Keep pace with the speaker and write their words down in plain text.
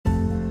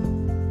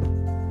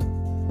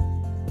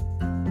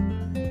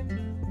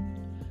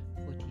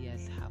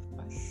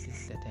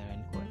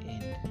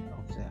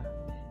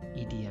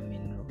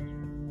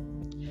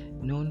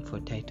for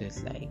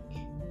titles like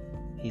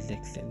His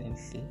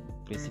Excellency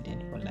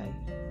President for Life,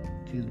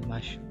 Field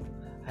Marshal,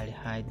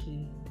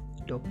 Alhaji,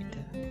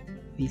 Doctor,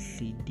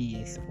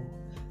 VCDSO,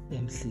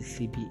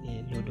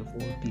 MCCBA, Lord of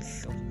all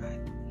beasts of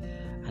earth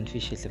and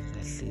fishes of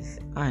the seas,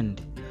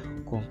 and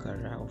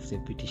conqueror of the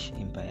British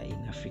Empire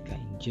in Africa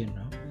in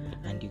general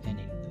and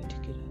Uganda in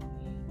particular.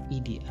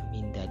 Idi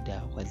Amin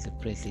Dada was the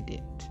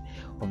president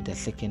of the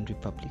Second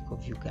Republic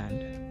of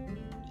Uganda.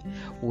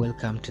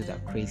 Welcome to the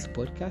Craze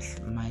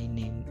Podcast. My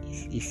name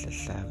is Issa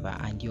Sava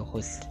and your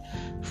host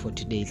for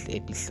today's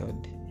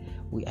episode.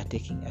 We are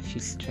taking a few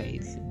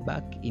strides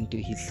back into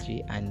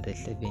history and the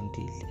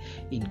 70s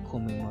in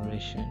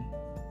commemoration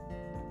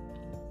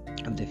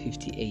of the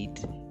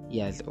 58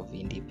 years of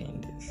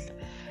independence.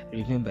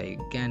 Remember,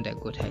 Uganda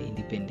got her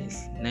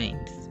independence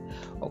 9th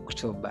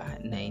October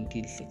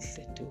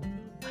 1962,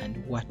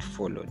 and what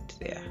followed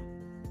there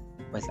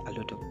was a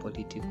lot of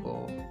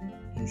political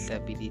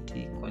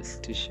instability,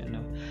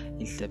 constitutional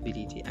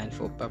instability, and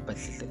for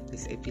purposes of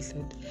this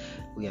episode,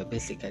 we are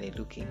basically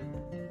looking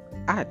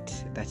at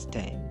that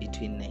time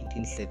between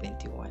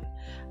 1971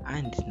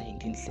 and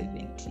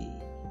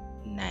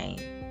 1979.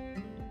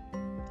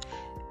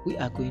 We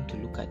are going to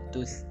look at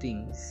those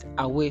things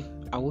away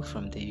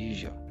from the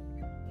usual.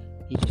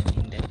 Idi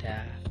Amin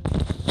Dada,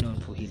 known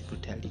for his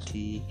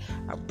brutality,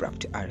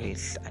 abrupt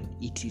arrests, and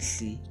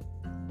etc.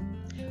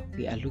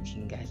 We are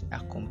looking at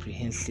a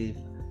comprehensive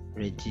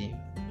regime,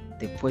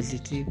 the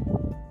positive,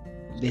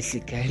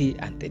 basically,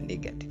 and the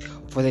negative.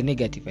 For the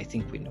negative, I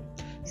think we know.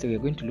 So we're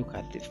going to look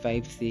at the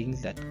 5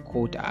 things that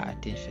caught our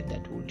attention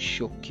that would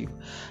shock you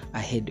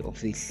ahead of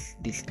this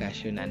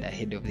discussion and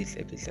ahead of this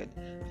episode.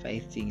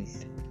 5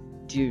 things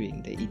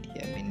during the Idi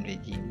Amin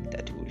regime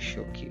that will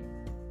shock you.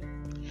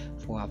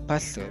 For a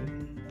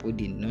person who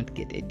did not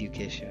get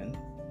education,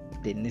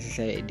 the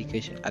necessary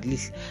education, at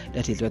least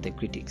that is what the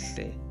critics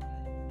say,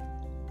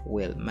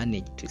 will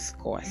manage to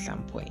score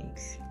some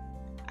points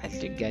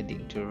as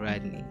regarding to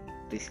running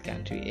this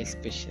country,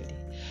 especially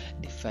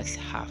the first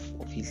half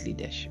of his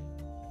leadership.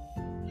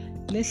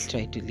 Let's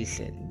try to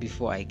listen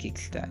before I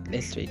kickstart.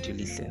 Let's try to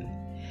listen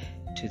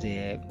to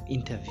the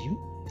interview.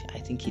 I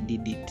think he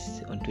did it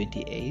on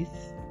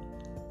 28th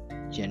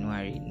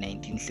January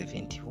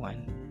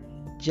 1971,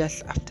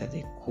 just after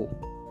the coup,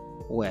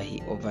 where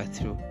he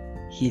overthrew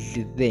his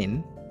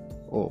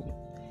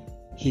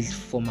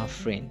former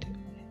friend,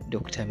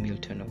 Dr.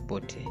 Milton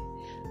Obote,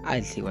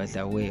 as he was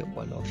away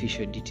on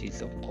official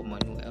duties of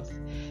Commonwealth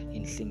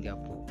in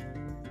Singapore.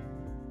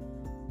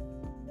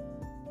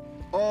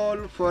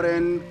 All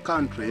foreign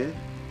countries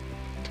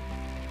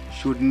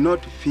should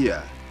not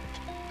fear,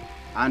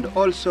 and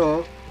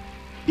also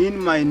in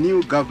my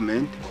new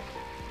government,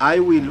 I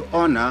will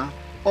honor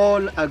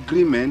all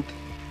agreement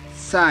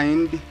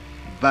signed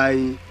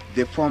by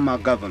the former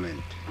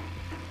government.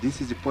 This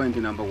is point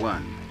number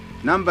 1.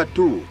 Number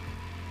 2,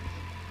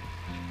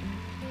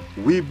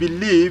 we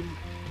believe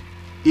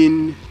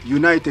in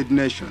United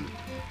Nations.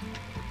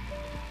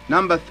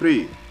 Number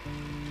 3,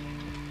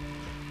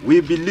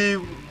 we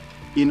believe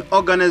in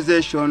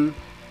Organization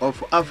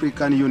of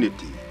African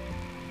Unity.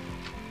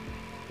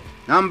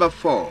 Number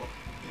 4,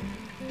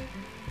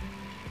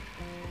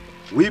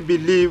 we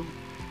believe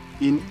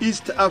in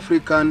East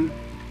African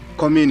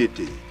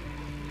Community.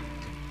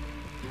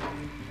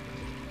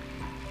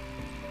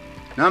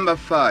 Number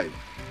 5,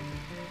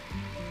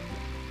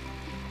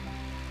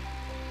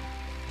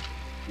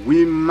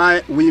 we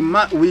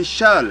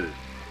shall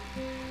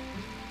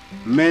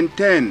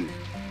maintain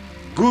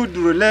good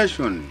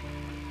relations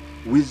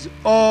with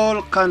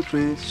all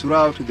countries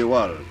throughout the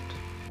world.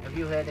 Have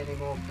you heard any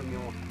more from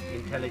your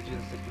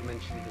intelligence that you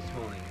mentioned this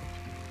morning,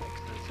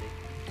 Excellency?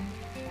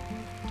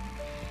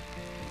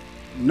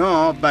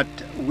 No, but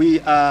we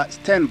are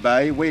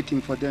standby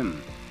waiting for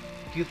them.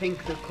 Do you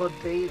think there could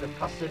be the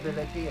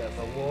possibility of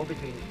a war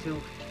between the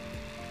two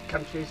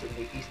countries in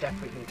the East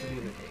African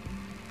community?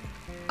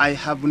 I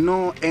have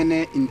no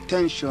any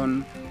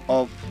intention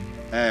of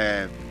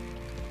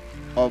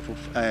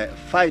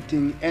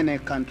fighting any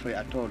country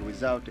at all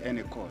without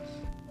any cause.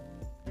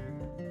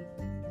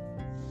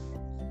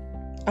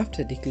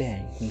 After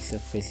declaring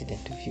himself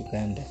president of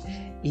Uganda,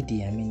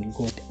 Idi Amin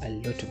got a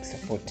lot of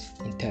support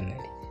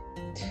internally.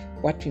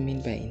 What we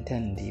mean by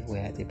internally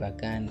were the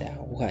Baganda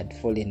who had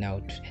fallen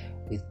out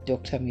with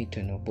Dr.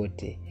 Milton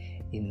Obote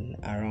in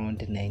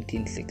around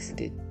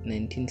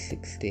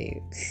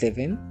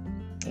 1967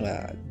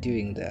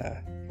 during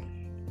the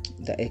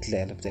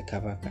exile of the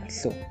Kabaka.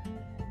 So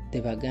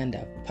the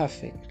Baganda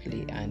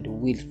perfectly and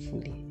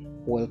willfully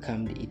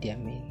welcomed Idi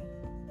Amin.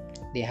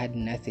 They had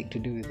nothing to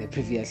do with the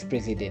previous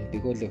president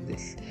because of the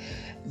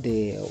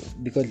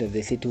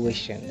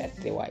situation that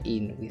they were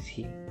in with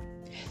him.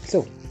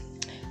 So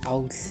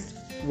I'll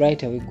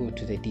right away go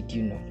to the did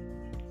you know.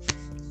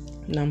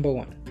 Number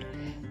 1,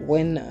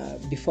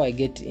 before I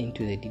get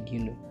into the did you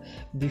know,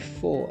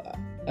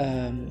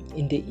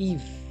 in the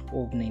eve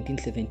of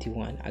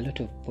 1971, a lot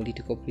of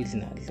political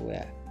prisoners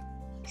were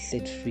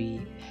set free,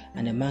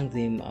 and among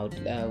them I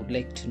would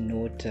like to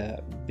note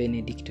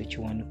Benedict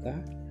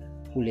Chiwanuka,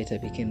 who later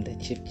became the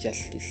Chief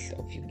Justice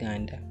of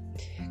Uganda,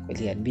 because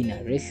he had been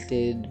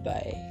arrested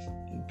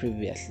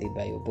previously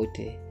by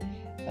Obote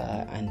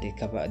and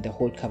the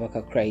whole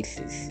Kabaka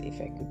crisis,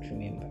 if I could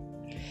remember.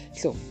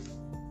 So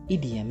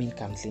Idi Amin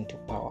comes into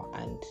power,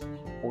 and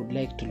I would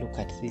like to look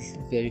at these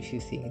very few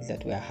things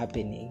that were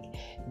happening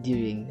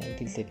during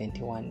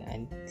 1971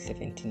 and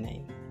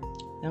 79.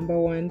 Number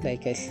one,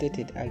 like I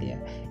stated earlier,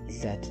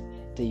 is that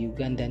the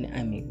Ugandan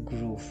army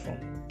grew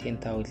from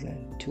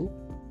 10,000 to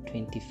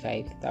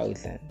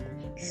 25,000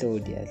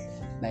 soldiers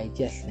by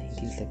just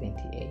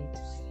 1978.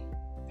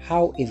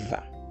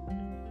 However,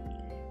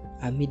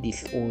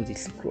 amidst all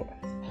this growth,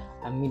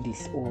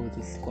 amidst all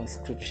this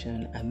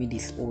conscription,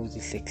 amidst all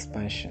this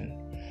expansion,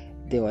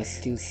 there was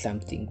still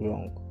something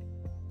wrong.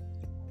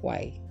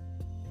 Why?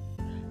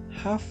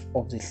 Half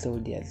of the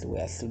soldiers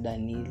were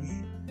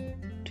Sudanese,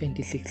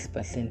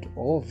 26%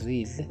 of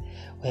these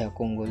were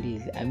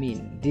Congolese. I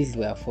mean, these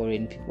were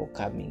foreign people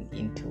coming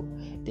into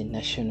the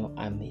national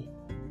army,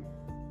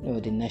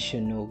 the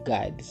National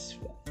Guards,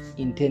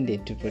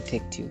 intended to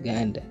protect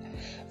Uganda.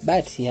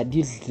 But he had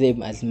used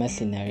them as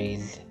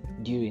mercenaries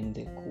during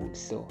the coup,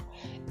 so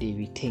he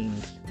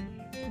retained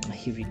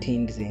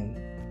them.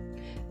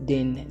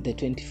 Then the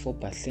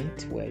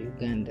 24% were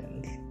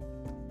Ugandans.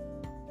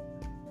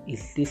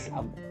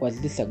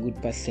 Was this a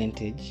good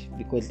percentage?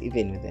 Because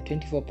even with the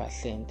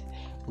 24%,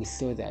 we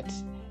saw that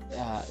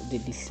the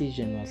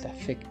decision was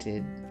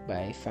affected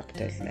by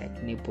factors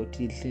like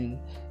nepotism,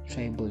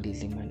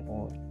 tribalism, and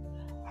all.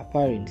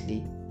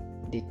 Apparently,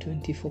 the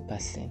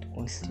 24%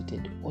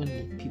 constituted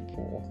only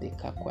people of the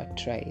Kakwa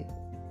tribe,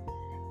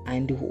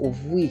 and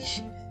of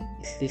which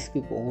these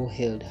people who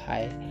held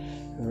high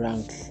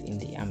ranks in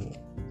the army.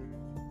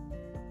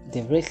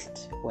 The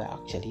rest were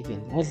actually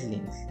even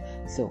Muslims,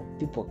 so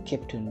people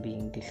kept on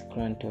being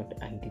disgruntled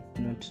and did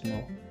not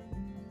know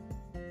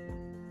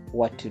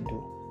what to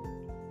do.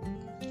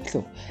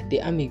 So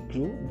the army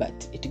grew,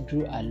 but it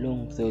grew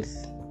along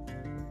those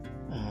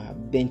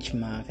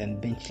benchmark and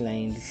bench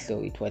lines,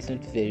 so it was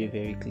not very,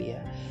 very clear.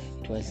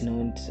 It was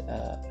not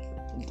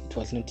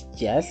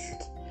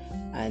just,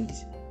 and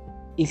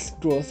its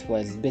growth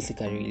was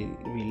basically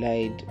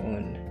relied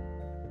on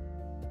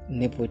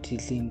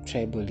nepotism,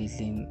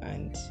 tribalism,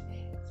 and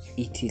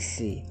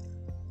etc.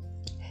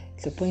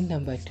 So point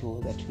number 2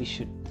 that we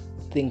should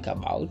think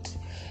about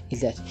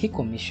is that he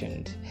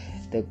commissioned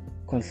the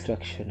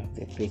construction of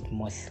the Great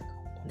Mosque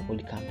on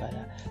Old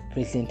Kampala,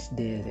 present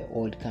day the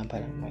Old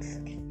Kampala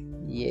Mosque.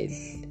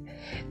 Yes,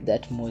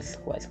 that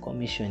mosque was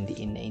commissioned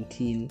in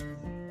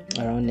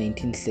around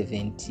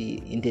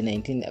 1970,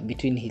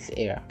 between his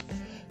era.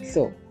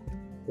 So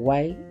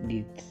why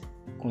did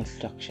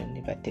construction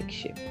never take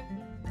shape?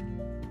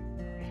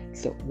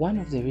 So one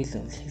of the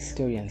reasons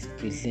historians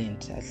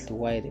present as to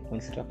why the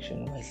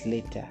construction was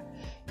later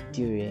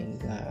during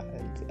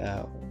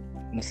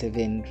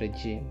Museveni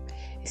regime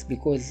is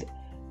because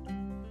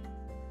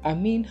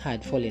Amin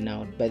had fallen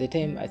out by the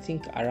time, I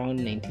think,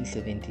 around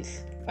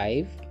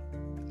 1975.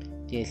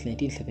 Yes,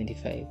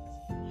 1975.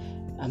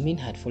 Amin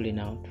had fallen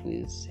out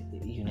with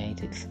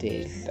United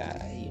States,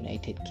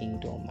 United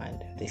Kingdom,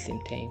 and at the same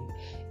time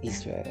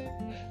Israel.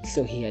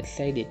 So he had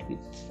sided with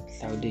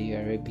Saudi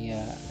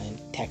Arabia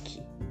and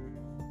Turkey.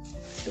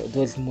 So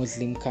those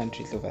Muslim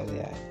countries over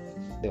there,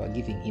 they were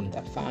giving him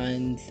the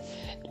funds,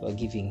 they were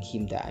giving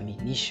him the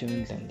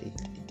ammunition, and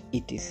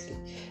it is.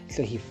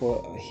 So he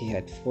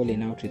had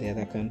fallen out with the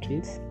other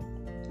countries.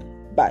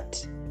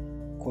 But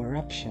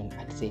corruption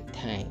at the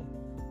time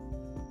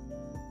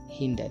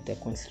hindered the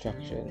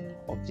construction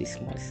of this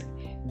mosque,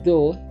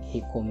 though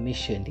he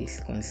commissioned its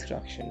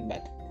construction,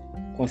 but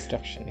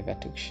construction never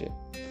took shape.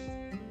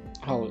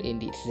 I will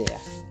end it there.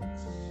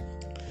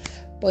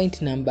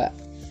 Point number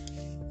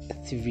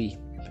 3,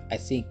 I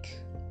think,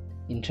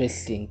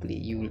 interestingly,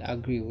 you will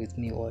agree with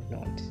me or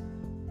not.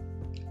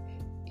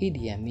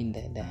 Idi Amin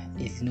Dada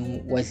is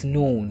known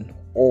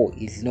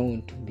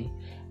to be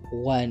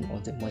one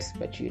of the most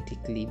patriotic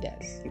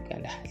leaders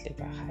Uganda has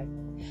ever had.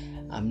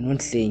 I'm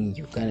not saying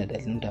Uganda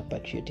does not have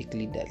patriotic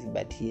leaders,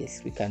 but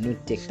yes, we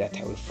cannot take that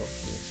away from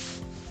him.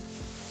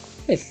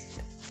 Yes.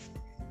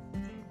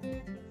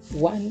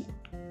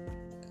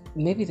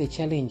 Maybe the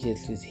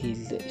challenges with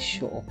his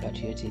show of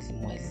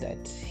patriotism was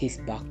that his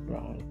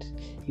background.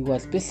 He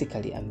was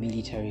basically a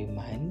military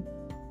man,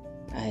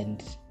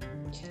 and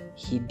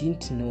he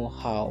didn't know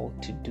how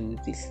to do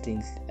these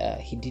things.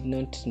 He did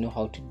not know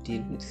how to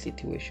deal with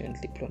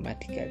situations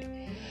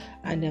diplomatically.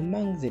 And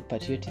among the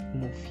patriotic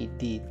move he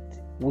did,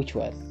 which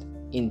was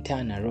in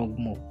turn a wrong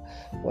move,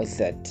 was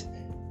that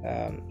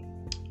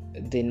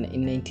then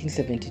in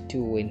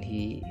 1972, when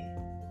he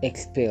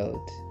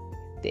expelled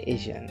the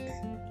Asians,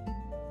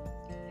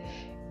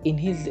 in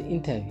his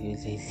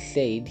interviews he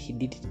said he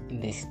did it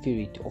in the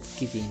spirit of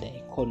giving the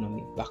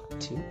economy back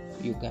to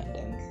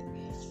Ugandans.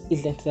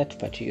 Isn't that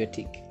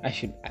patriotic, I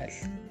should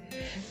ask?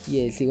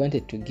 Yes, he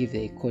wanted to give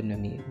the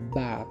economy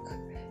back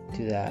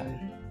to the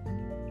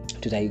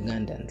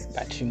Ugandans.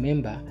 But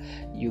remember,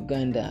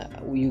 Uganda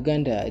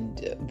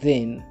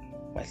then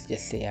was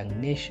just a young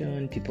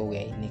nation. People were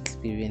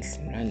inexperienced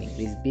in running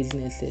these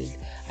businesses.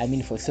 I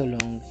mean, for so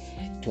long,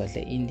 it was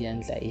the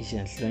Indians, the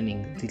Asians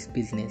running these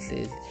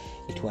businesses.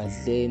 It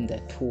was them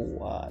that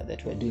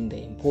were doing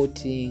the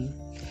importing.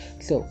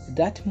 So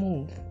that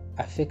move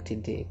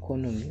affected the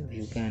economy of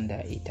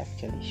Uganda. It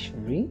actually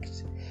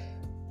shrinked.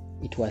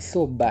 It was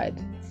so bad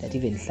that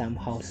even some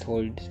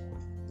household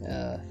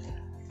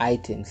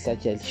items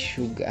such as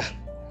sugar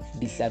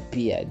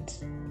disappeared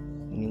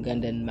in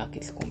Ugandan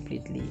markets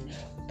completely.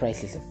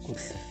 Prices of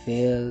goods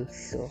fell.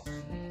 So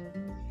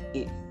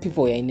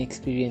people were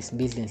inexperienced.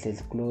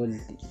 Businesses closed.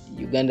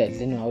 Uganda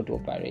didn't know how to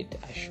operate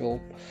a shop,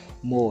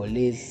 more or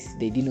less.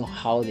 They didn't know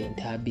how the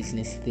entire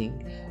business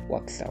thing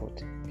works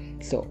out.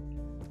 So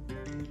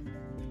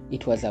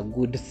it was a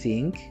good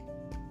thing,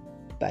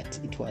 but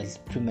it was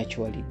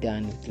prematurely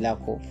done with lack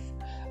of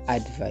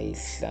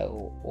advice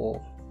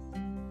or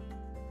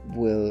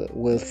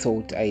well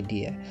thought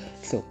idea.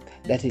 So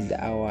that is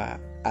our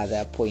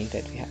other point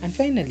that we have. And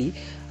finally,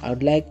 I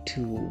would like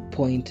to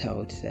point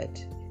out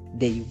that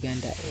the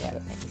Uganda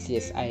Airlines,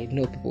 yes, I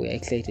know people were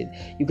excited.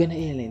 Uganda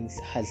Airlines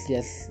has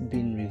just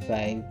been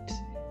revived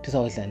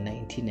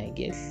 2019, I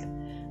guess.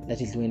 That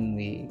is when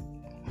we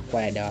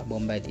acquired our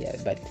Bombardier,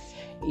 but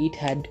it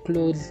had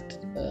closed.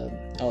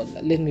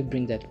 Let me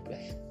bring that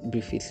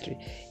brief history.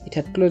 It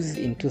had closed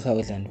in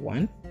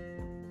 2001.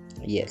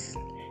 Yes,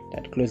 it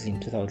had closed in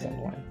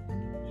 2001.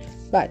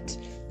 But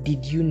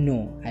did you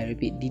know, I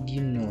repeat, did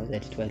you know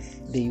that it was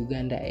the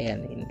Uganda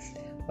Airlines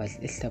was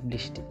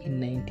established in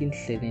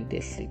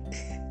 1976?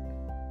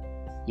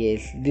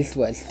 Yes, this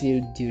was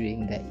still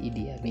during the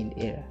Idi Amin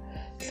era.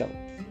 So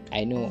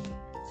I know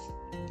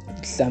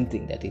it's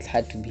something that is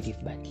hard to believe,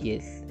 but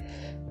yes,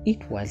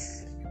 it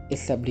was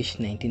established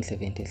in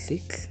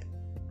 1976,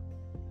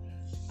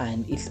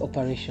 and its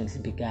operations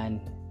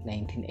began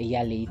a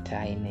year later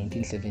in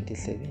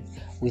 1977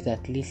 with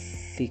at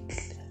least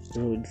 6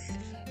 routes.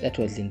 That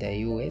was in the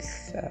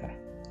US,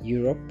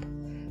 Europe,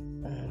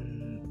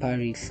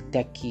 Paris,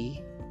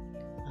 Turkey,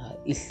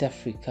 East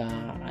Africa,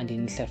 and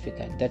in East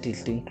Africa, that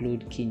is to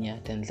include Kenya,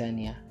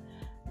 Tanzania,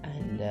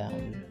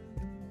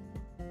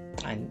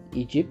 and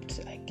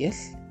Egypt, I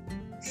guess.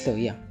 So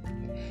yeah,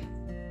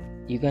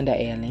 Uganda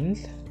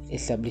Airlines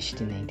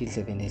established in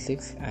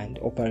 1976 and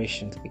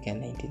operations began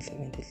in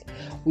 1976.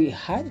 We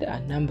had a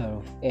number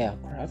of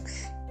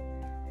aircrafts.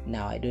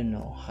 Now I don't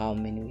know how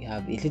many we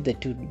have. Is it the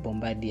 2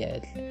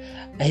 Bombardiers?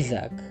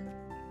 Isaac,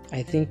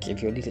 I think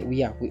if you're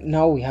listening,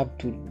 now we have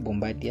 2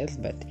 Bombardiers,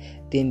 but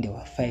then there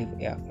were 5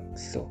 aircrafts.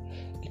 So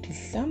it is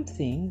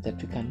something that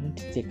we cannot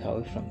take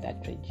away from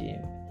that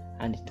regime,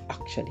 and it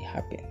actually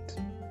happened.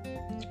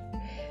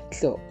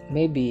 So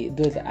maybe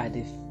those are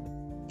the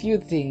few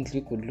things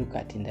we could look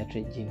at in that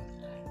regime,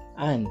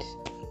 and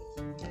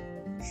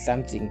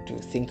something to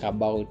think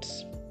about,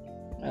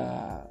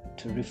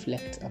 to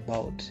reflect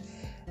about,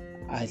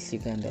 as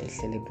Uganda is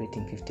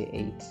celebrating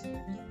 58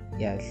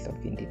 years of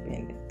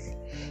independence.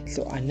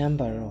 So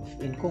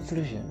in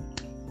conclusion,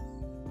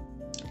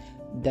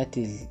 that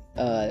is,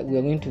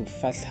 we're going to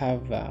first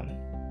have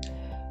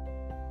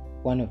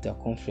one of the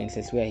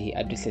conferences where he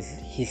addresses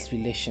his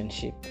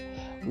relationship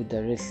with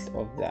the rest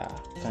of the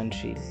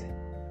countries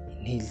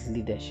in his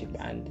leadership.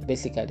 And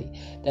basically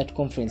that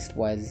conference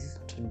was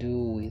to do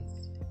with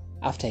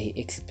after he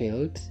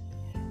expelled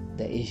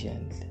the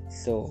Asians.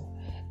 So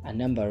a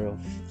number of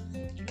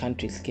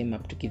countries came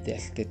up to give their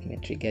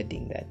statement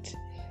regarding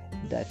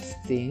that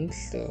thing.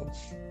 So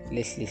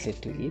let's listen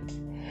to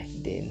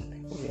it,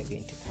 then we are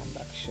going to come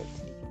back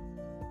shortly.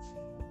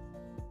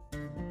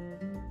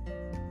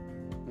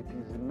 It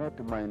is not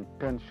my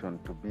intention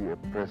to be a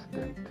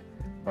president,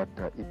 but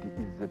it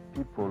is the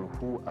people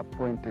who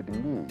appointed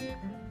me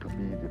to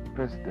be the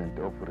president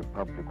of the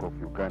Republic of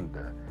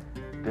Uganda.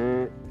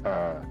 They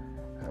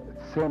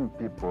same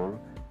people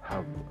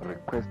have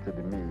requested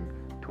me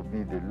to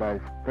be the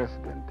life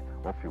president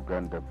of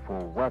Uganda for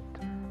what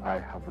I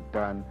have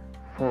done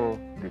for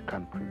the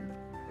country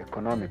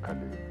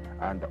economically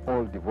and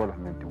all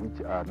development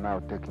which are now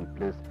taking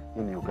place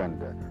in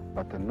Uganda,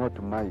 but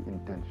not my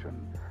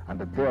intention. And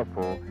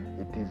therefore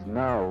it is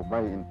now my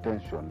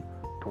intention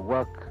to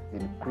work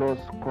in close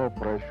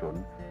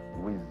cooperation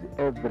with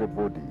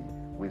everybody,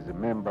 with the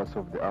members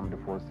of the armed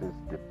forces,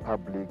 the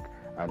public,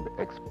 and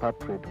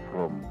expatriate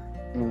from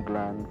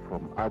England,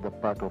 from other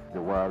parts of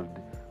the world,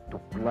 to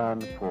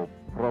plan for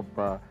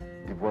proper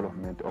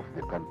development of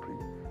the country.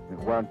 We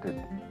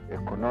wanted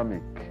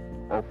economy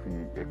of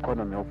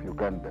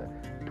Uganda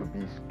to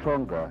be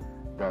stronger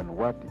than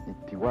what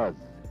it was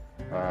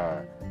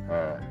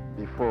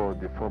before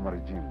the former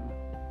regime.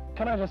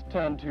 Can I just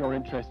turn to your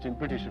interest in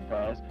British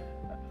affairs?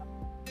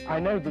 I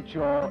know that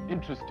you're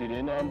interested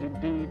in, and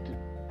indeed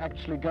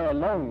actually go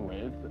along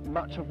with,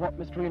 much of what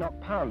Mr. Enoch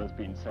Powell has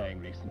been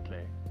saying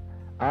recently.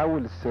 I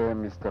will say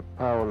Mr.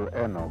 Powell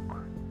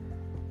Enoch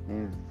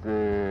is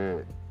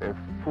a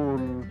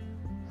full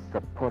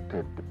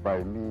supported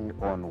by me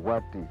on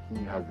what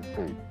he has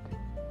said.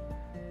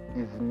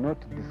 Is not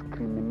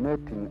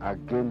discriminating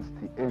against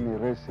any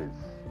races,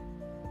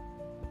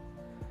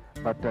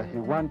 but he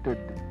wanted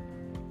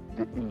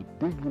the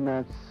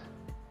indigenous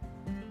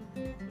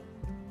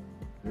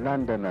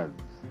Londoners,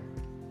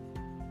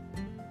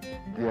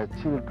 their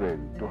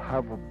children, to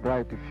have a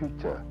bright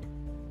future.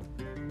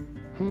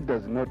 He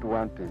does not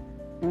want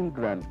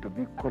England to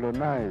be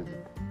colonized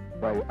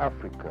by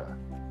Africa,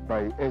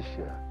 by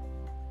Asia.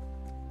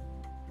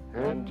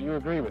 And do you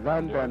agree with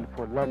London that?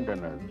 for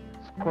Londoners,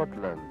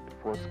 Scotland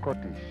for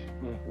Scottish,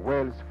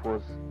 Wales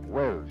for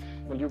Welsh,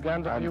 Well,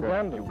 Uganda and for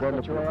Uganda. Uganda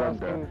But for you're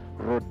Uganda, asking,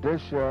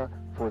 Rhodesia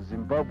for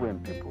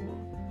Zimbabwean people,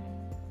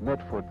 not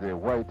for the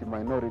white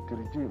minority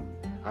regime,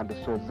 and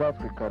South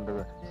Africa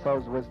and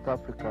Southwest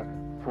Africa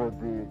for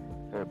the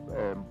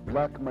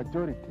black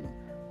majority.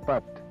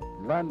 But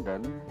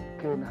London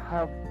can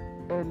have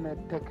any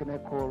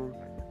technical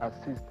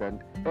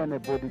assistant,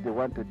 anybody they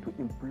wanted to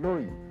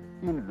employ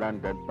in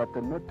London, but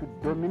not to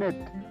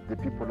dominate the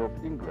people of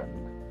England.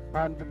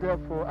 And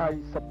therefore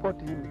I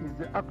support him.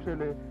 He's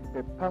actually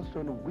a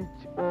person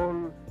which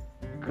all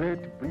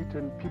Great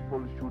Britain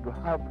people should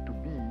have to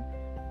be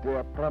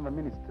their Prime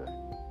Minister.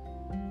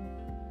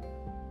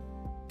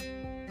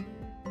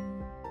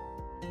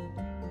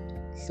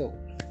 So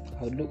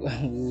we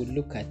will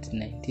look at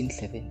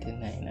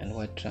 1979 and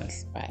what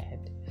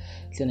transpired.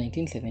 So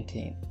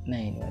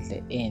 1979 was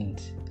the end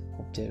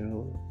of the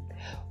rule.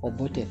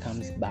 Obote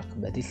comes back,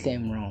 but this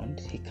time round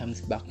he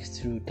comes back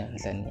through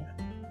Tanzania.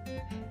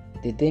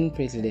 The then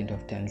president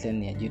of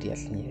Tanzania,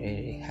 Julius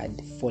Nyerere, had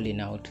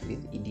fallen out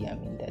with Idi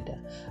Amin Dada,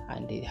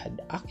 and they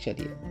had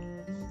actually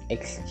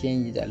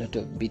exchanged a lot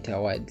of bitter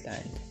words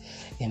and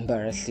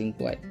embarrassing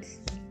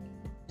words.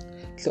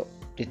 So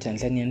the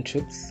Tanzanian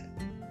troops,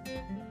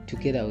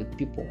 together with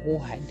people who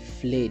had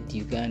fled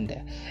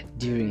Uganda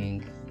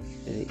during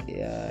the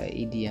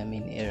Idi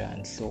Amin era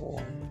and so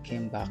on,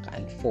 came back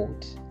and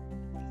fought,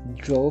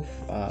 drove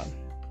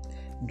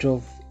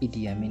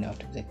Idi Amin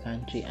out of the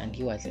country, and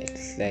he was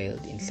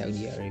exiled in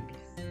Saudi Arabia.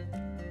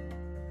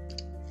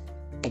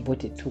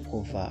 Obote took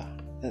over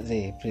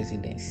the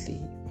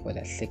presidency for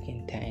the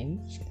second time,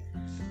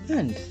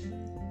 and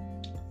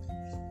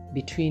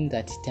between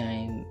that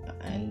time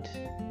and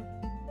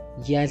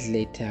years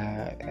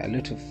later, a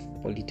lot of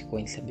political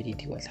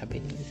instability was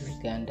happening in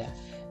Uganda,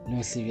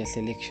 no serious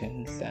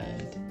elections,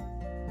 and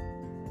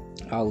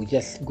I'll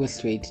just go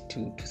straight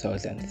to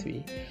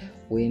 2003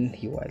 when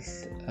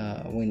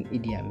when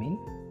Idi Amin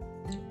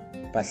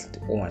passed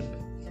on.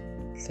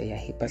 So yeah,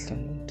 he passed on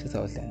in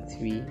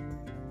 2003,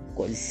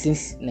 because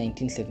since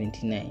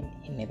 1979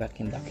 he never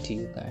came back to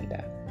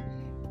Uganda.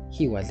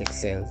 He was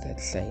exiled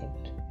outside.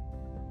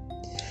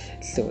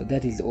 So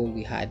that is all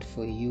we had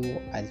for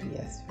you as we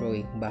are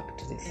throwing back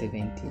to the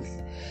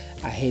 70s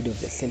ahead of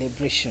the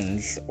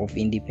celebrations of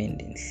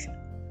independence.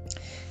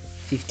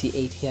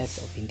 58 years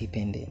of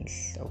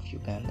independence of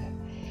Uganda.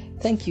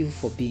 Thank you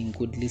for being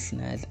good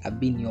listeners. I've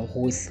been your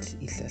host,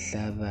 Issa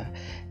Sava.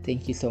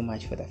 Thank you so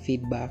much for the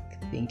feedback.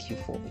 Thank you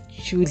for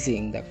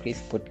choosing the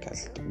Chris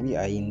podcast. We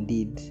are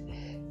indeed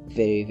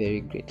very,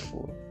 very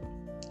grateful.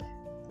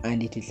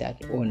 And it is an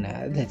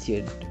honor that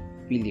you're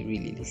really,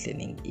 really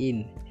listening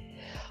in.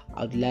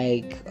 I'd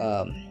like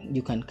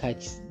you can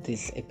catch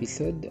this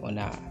episode on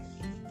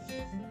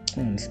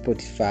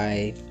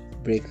Spotify,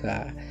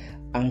 Breaker,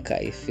 Anchor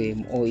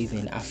FM, or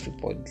even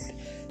AfriPods.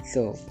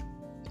 So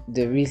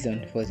the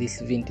reason for this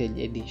vintage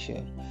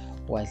edition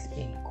was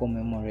in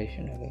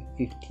commemoration of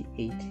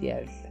 58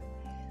 years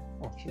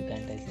of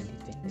Uganda's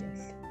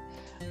independence.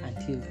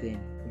 Until then,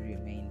 we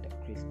remain the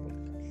Chris Podcast.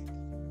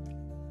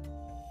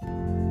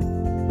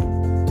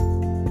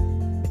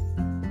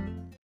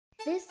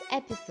 This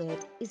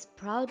episode is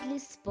proudly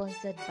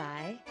sponsored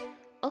by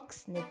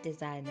Oxknit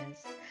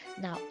Designers.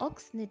 Now,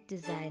 Oxknit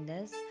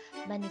Designers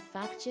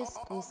manufacture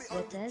school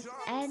sweaters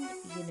and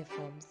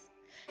uniforms.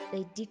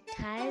 They dig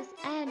ties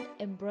and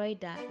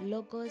embroider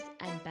logos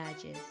and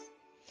badges.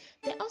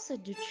 They also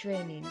do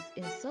trainings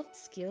in soft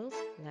skills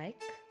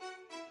like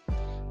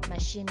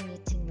machine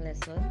knitting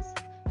lessons,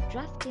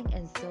 drafting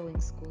and sewing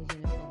school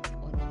uniforms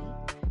only,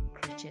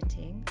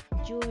 crocheting,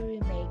 jewelry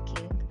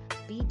making,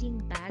 beading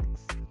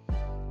bags,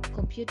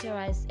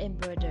 computerized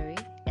embroidery,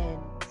 and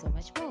so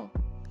much more.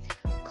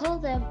 Call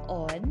them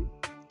on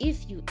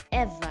if you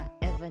ever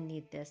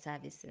need their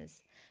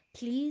services.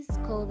 Please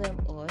call them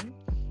on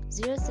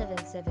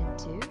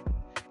 0772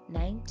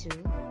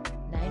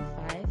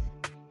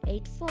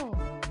 929584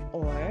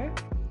 or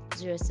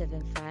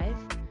 075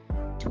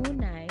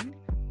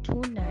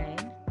 2929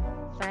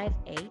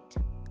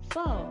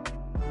 584.